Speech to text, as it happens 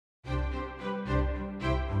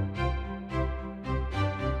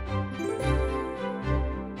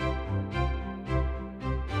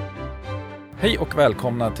Hej och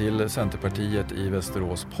välkomna till Centerpartiet i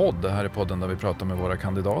Västerås podd. Det här är podden där vi pratar med våra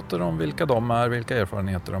kandidater om vilka de är, vilka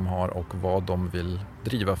erfarenheter de har och vad de vill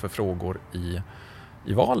driva för frågor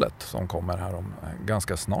i valet som kommer här om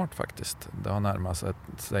ganska snart faktiskt. Det har närmat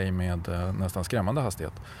sig med nästan skrämmande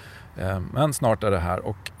hastighet. Men snart är det här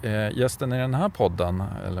och gästen i den här podden,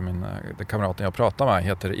 eller kamraten jag pratar med,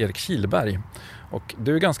 heter Erik Kihlberg. Och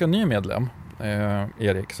du är ganska ny medlem,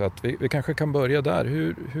 Erik, så att vi kanske kan börja där.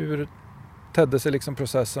 Hur tedde sig liksom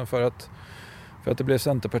processen för att det blev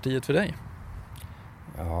Centerpartiet för dig?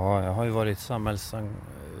 Ja, jag har ju varit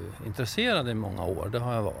samhällsintresserad i många år, det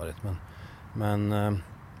har jag varit. Men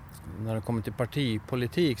när det kommer till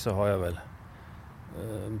partipolitik så har jag väl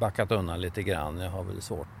backat undan lite grann. Jag har väl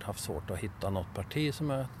haft svårt att hitta något parti som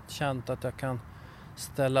jag känt att jag kan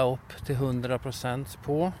ställa upp till 100%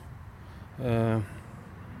 på.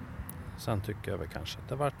 Sen tycker jag väl kanske att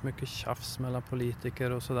det har varit mycket tjafs mellan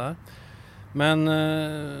politiker och sådär. Men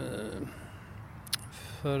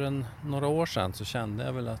för några år sedan så kände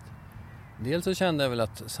jag väl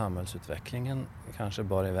att samhällsutvecklingen kanske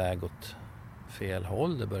bar iväg åt fel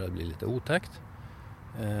håll. Det började bli lite otäckt.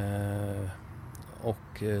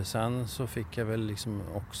 Och sen så fick jag väl liksom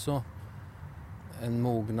också en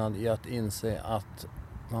mognad i att inse att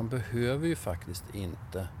man behöver ju faktiskt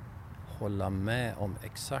inte hålla med om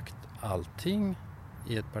exakt allting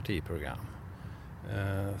i ett partiprogram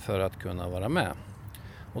för att kunna vara med.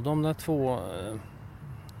 Och de där två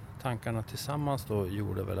tankarna tillsammans då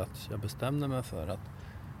gjorde väl att jag bestämde mig för att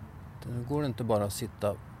det går inte bara att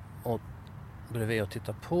sitta bredvid och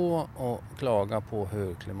titta på och klaga på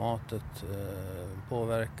hur klimatet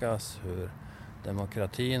påverkas, hur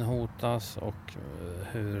demokratin hotas och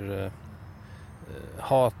hur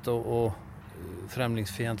hat och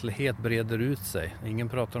främlingsfientlighet breder ut sig. Ingen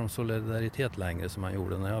pratar om solidaritet längre som man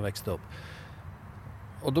gjorde när jag växte upp.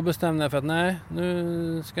 Och då bestämde jag för att nej,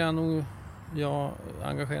 nu ska jag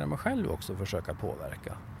engagera mig själv också och försöka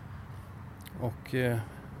påverka. Och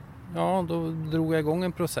ja, då drog jag igång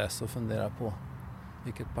en process och funderade på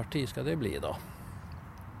vilket parti ska det bli då.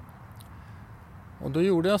 Och då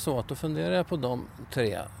gjorde jag så att då funderade jag på de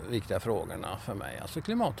 3 viktiga frågorna för mig. Alltså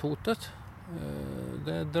klimathotet.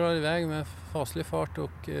 Det drar iväg med faslig fart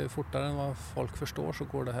och fortare än vad folk förstår så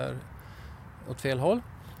går det här åt fel håll.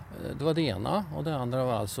 Det var det ena, och det andra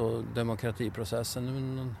var alltså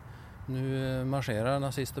demokratiprocessen. Nu marscherar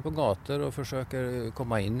nazister på gator och försöker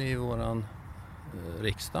komma in i våran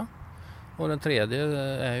riksdag. Och den tredje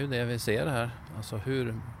är ju det vi ser här. Alltså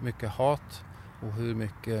hur mycket hat och hur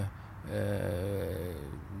mycket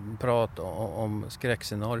prat om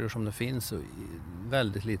skräckscenarier som det finns och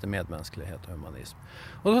väldigt lite medmänsklighet och humanism.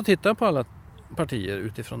 Och så tittar jag på alla partier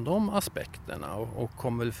utifrån de aspekterna och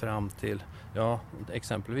kom väl fram till, ja,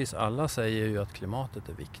 exempelvis alla säger ju att klimatet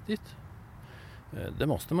är viktigt. Det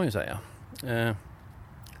måste man ju säga.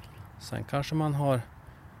 Sen kanske man har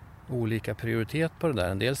olika prioritet på det där.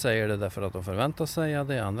 En del säger det därför att de förväntas säga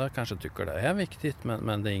det, andra kanske tycker det är viktigt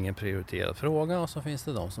men det är ingen prioriterad fråga, och så finns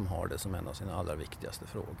det de som har det som en av sina allra viktigaste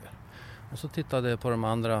frågor. Och så tittade jag på de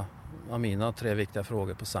andra av mina 3 viktiga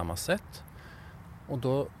frågor på samma sätt, och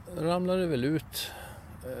då ramlade det väl ut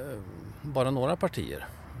bara några partier,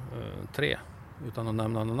 3, utan att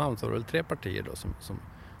nämna någon namn, så var det väl 3 partier då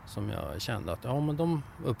som jag kände att ja, men de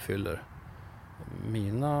uppfyller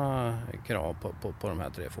mina krav på de här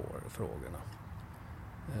 3 frågorna.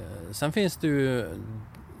 Sen finns det ju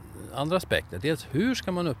andra aspekter. Dels hur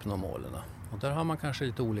ska man uppnå målen? Och där har man kanske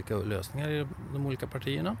lite olika lösningar i de olika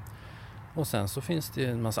partierna. Och sen så finns det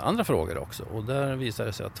en massa andra frågor också. Och där visar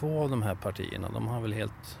det sig att 2 av de här partierna, de har väl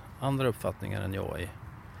helt andra uppfattningar än jag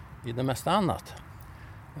i det mesta annat.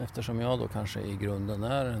 Eftersom jag då kanske i grunden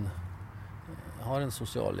har en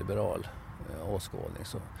socialliberal åskådning,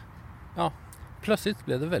 så ja, plötsligt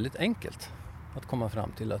blev det väldigt enkelt att komma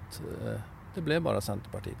fram till att det blev bara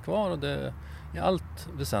Centerpartiet kvar, och det, i allt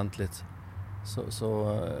väsentligt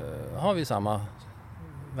så har vi samma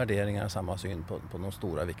värderingar, samma syn på de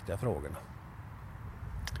stora viktiga frågorna.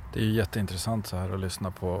 Det är ju jätteintressant så här att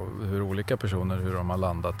lyssna på hur olika personer, hur de har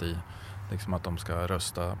landat i liksom att de ska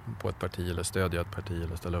rösta på ett parti eller stödja ett parti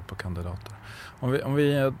eller ställa upp på kandidater. Om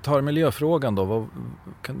vi tar miljöfrågan då,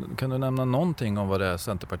 kan du nämna någonting om vad det är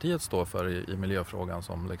Centerpartiet står för i miljöfrågan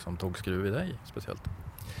som liksom tog skruv i dig speciellt?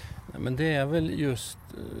 Men det är väl just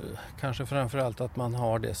kanske framförallt att man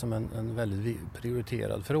har det som en väldigt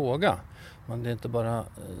prioriterad fråga. Det är inte bara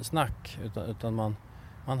snack utan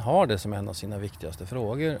man har det som en av sina viktigaste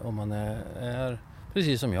frågor, och man är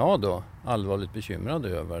precis som jag då allvarligt bekymrad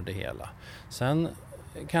över det hela. Sen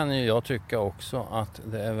kan ju jag tycka också att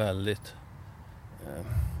det är väldigt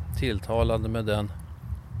tilltalande med den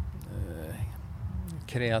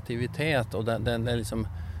kreativitet och den liksom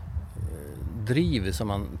driv som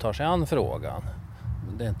man tar sig an frågan.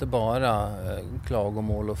 Det är inte bara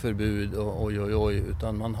klagomål och förbud och oj,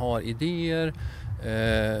 utan man har idéer,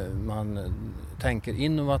 man tänker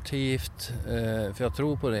innovativt, för jag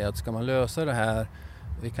tror på det att ska man lösa det här,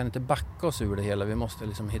 vi kan inte backa oss ur det hela, vi måste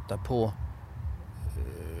liksom hitta på,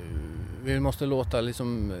 vi måste låta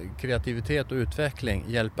liksom kreativitet och utveckling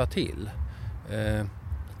hjälpa till.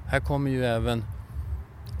 Här kommer ju även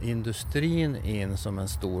industrin in som en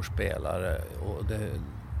stor spelare och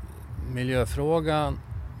miljöfrågan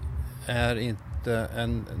är inte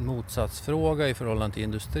en motsatsfråga i förhållande till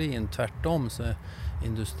industrin. Tvärtom så är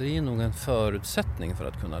industrin nog en förutsättning för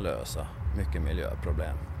att kunna lösa mycket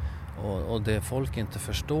miljöproblem. Och det folk inte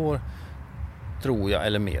förstår, tror jag,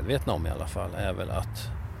 eller medvetna om i alla fall, är väl att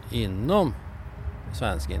inom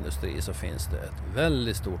svensk industri så finns det ett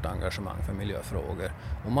väldigt stort engagemang för miljöfrågor.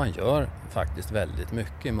 Och man gör faktiskt väldigt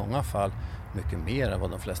mycket, i många fall mycket mer än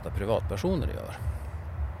vad de flesta privatpersoner gör.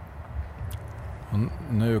 Och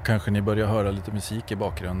nu kanske ni börjar höra lite musik i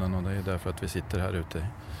bakgrunden och det är därför att vi sitter här ute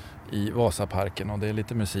i Vasaparken och det är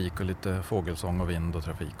lite musik och lite fågelsång och vind och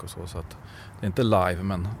trafik och så att det är inte live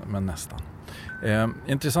men nästan.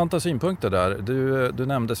 Intressanta synpunkter där. Du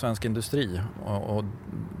nämnde Svensk Industri och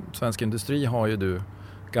Svensk Industri har ju du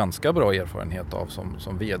ganska bra erfarenhet av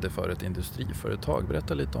som vd för ett industriföretag.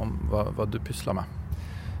 Berätta lite om vad du pysslar med.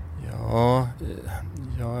 Ja,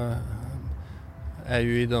 jag är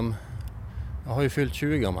ju jag har ju fyllt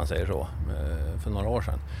 20 om man säger så, för några år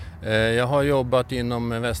sedan. Jag har jobbat inom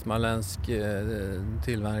västmanländsk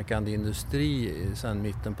tillverkande industri sedan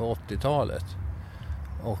mitten på 80-talet.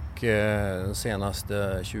 Och de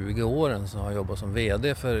senaste 20 åren så har jag jobbat som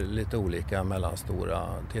vd för lite olika mellanstora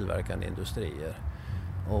tillverkande industrier.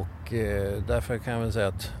 Och därför kan jag väl säga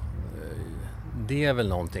att det är väl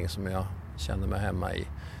någonting som jag känner mig hemma i.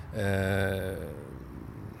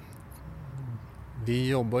 Vi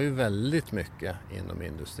jobbar ju väldigt mycket inom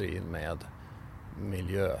industrin med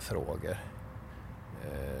miljöfrågor.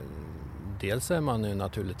 Dels är man ju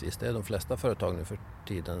naturligtvis, det är de flesta företag nu för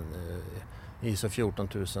tiden, ISO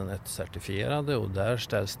 14001 certifierade och där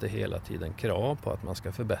ställs det hela tiden krav på att man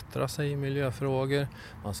ska förbättra sig i miljöfrågor.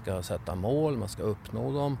 Man ska sätta mål, man ska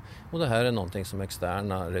uppnå dem och det här är någonting som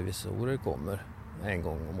externa revisorer kommer en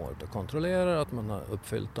gång om året och kontrollerar att man har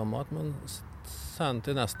uppfyllt dem och att man sen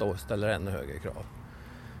till nästa år ställer ännu högre krav.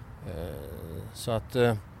 Så att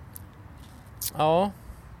ja,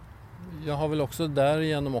 jag har väl också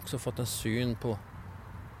därigenom också fått en syn på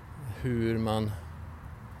hur man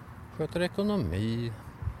sköter ekonomi,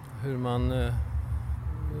 hur man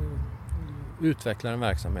utvecklar en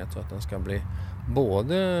verksamhet så att den ska bli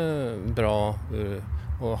både bra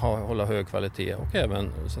och hålla hög kvalitet och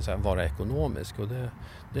även så att säga vara ekonomisk. Och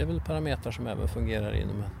det är väl parametrar som även fungerar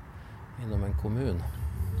inom en kommun.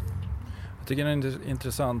 Jag tycker det är en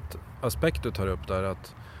intressant aspekt du tar upp där,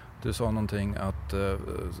 att du sa någonting att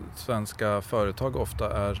svenska företag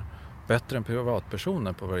ofta är bättre än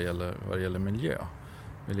privatpersoner på vad det gäller miljö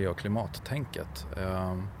och klimattänket.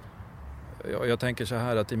 Jag tänker så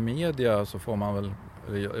här att i media så får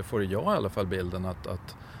jag i alla fall bilden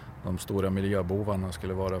att de stora miljöbovarna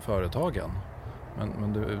skulle vara företagen.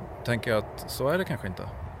 Men du tänker att så är det kanske inte?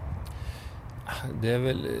 Det är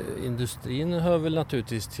väl, industrin hör väl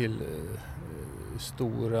naturligtvis till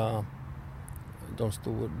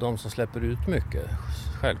de som släpper ut mycket,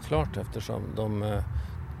 självklart, eftersom de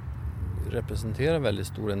representerar väldigt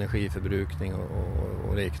stor energiförbrukning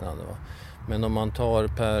och liknande. Men om man tar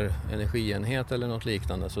per energienhet eller något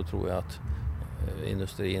liknande så tror jag att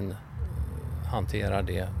industrin hanterar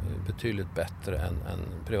det betydligt bättre än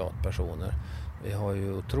privatpersoner. Vi har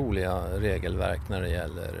ju otroliga regelverk när det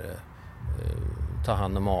gäller ta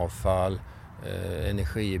hand om avfall,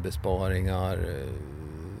 energibesparingar,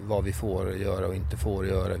 vad vi får göra och inte får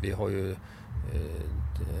göra. Vi har ju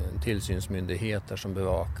tillsynsmyndigheter som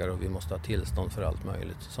bevakar och vi måste ha tillstånd för allt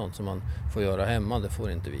möjligt. Sånt som man får göra hemma, det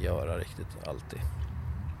får inte vi göra riktigt alltid.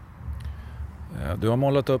 Du har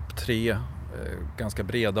målat upp 3 ganska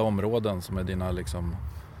breda områden som är dina liksom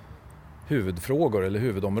huvudfrågor eller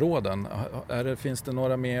huvudområden. Finns det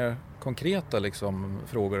några mer konkreta liksom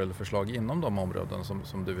frågor eller förslag inom de områden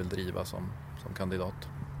som du vill driva som kandidat?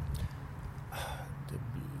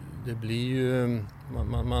 Det blir ju,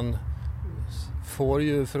 man får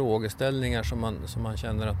ju frågeställningar som man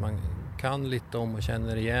känner att man kan lite om och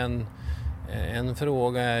känner igen. En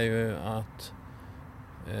fråga är ju att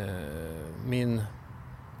min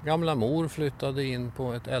gamla mor flyttade in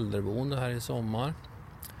på ett äldreboende här i sommar.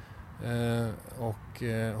 Och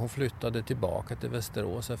hon flyttade tillbaka till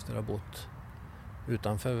Västerås efter att ha bott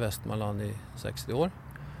utanför Västmanland i 60 år.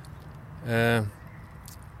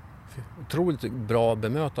 Otroligt bra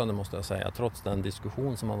bemötande måste jag säga, trots den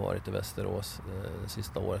diskussion som har varit i Västerås det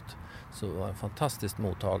sista året. Så var det fantastiskt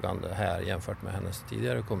mottagande här jämfört med hennes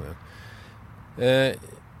tidigare kommun.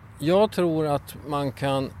 Jag tror att man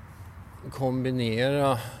kan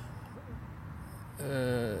kombinera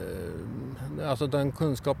alltså den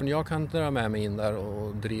kunskapen jag kan dra med mig in där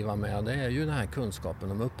och driva med, det är ju den här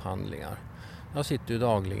kunskapen om upphandlingar. Jag sitter ju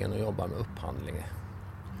dagligen och jobbar med upphandling.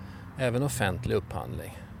 Även offentlig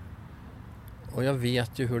upphandling. Och jag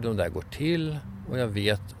vet ju hur de där går till och jag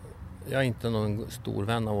är inte någon stor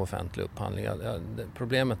vän av offentlig upphandling.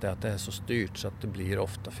 Problemet är att det är så styrt så att det blir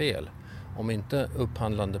ofta fel. Om inte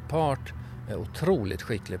upphandlande part är otroligt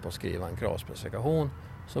skicklig på att skriva en kravspecifikation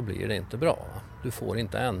så blir det inte bra. Du får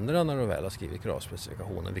inte ändra när du väl har skrivit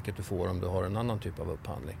kravspecifikationen, vilket du får om du har en annan typ av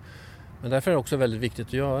upphandling. Men därför är det också väldigt viktigt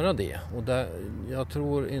att göra det. Och jag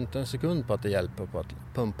tror inte en sekund på att det hjälper på att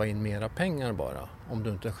pumpa in mera pengar bara. Om du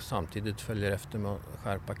inte samtidigt följer efter med att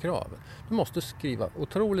skärpa kraven. Du måste skriva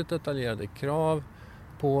otroligt detaljerade krav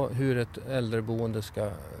på hur ett äldreboende ska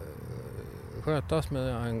skötas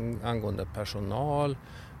med angående personal,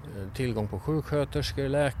 tillgång på sjuksköterskor,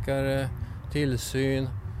 läkare, tillsyn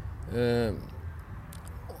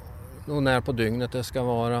och när på dygnet det ska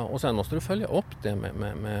vara. Och sen måste du följa upp det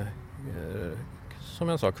med som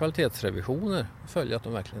jag sa, kvalitetsrevisioner. Följa att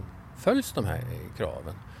de verkligen följs de här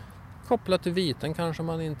kraven. Kopplat till viten kanske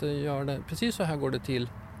man inte gör det. Precis så här går det till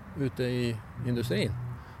ute i industrin.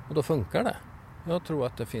 Och då funkar det. Jag tror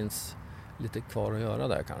att det finns lite kvar att göra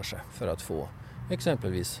där kanske för att få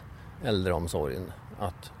exempelvis äldreomsorgen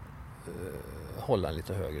att hålla en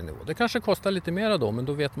lite högre nivå. Det kanske kostar lite mer då, men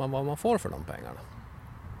då vet man vad man får för de pengarna.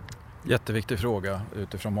 Jätteviktig fråga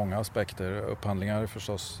utifrån många aspekter. Upphandlingar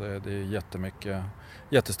förstås, det är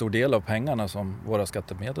jättestor del av pengarna som våra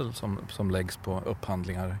skattemedel som läggs på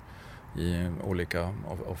upphandlingar i olika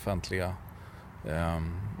offentliga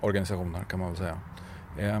organisationer kan man väl säga.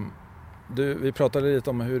 Vi pratade lite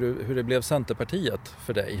om hur det blev Centerpartiet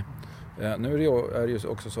för dig. Nu är det ju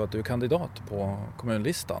också så att du är kandidat på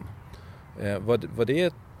kommunlistan. Var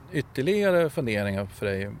det ytterligare funderingar för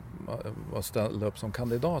dig att ställa upp som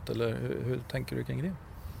kandidat eller hur tänker du kring det?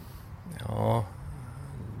 Ja,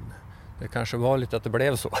 det kanske var lite att det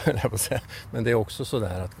blev så. Men det är också så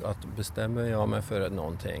där att bestämmer jag mig för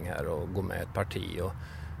någonting här och går med ett parti och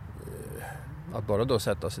att bara då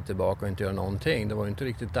sätta sig tillbaka och inte göra någonting, det var ju inte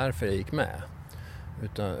riktigt därför jag gick med.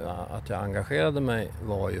 Utan att jag engagerade mig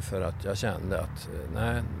var ju för att jag kände att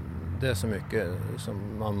nej, det är så mycket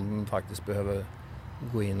som man faktiskt behöver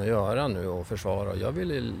gå in och göra nu och försvara. Jag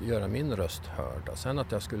ville göra min röst hörd. Sen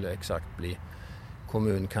att jag skulle exakt bli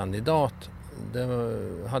kommunkandidat, det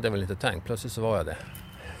hade jag väl inte tänkt. Plötsligt så var jag det.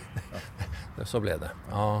 Ja. Så blev det.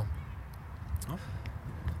 Ja.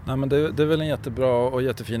 Nej, men det är väl en jättebra och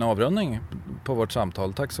jättefin avrundning på vårt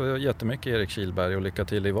samtal. Tack så jättemycket Erik Kihlberg och lycka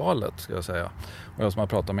till i valet ska jag säga. Och jag som har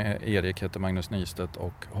pratat med Erik heter Magnus Nystedt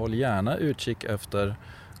och håll gärna utkik efter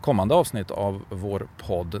kommande avsnitt av vår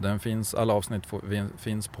podd. Alla avsnitt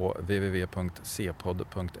finns på www.cpodd.se,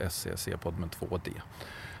 cpodd med 2D.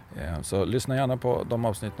 Så lyssna gärna på de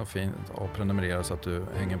avsnitten och prenumerera så att du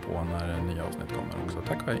hänger på när nya avsnitt kommer också.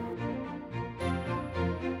 Tack och hej!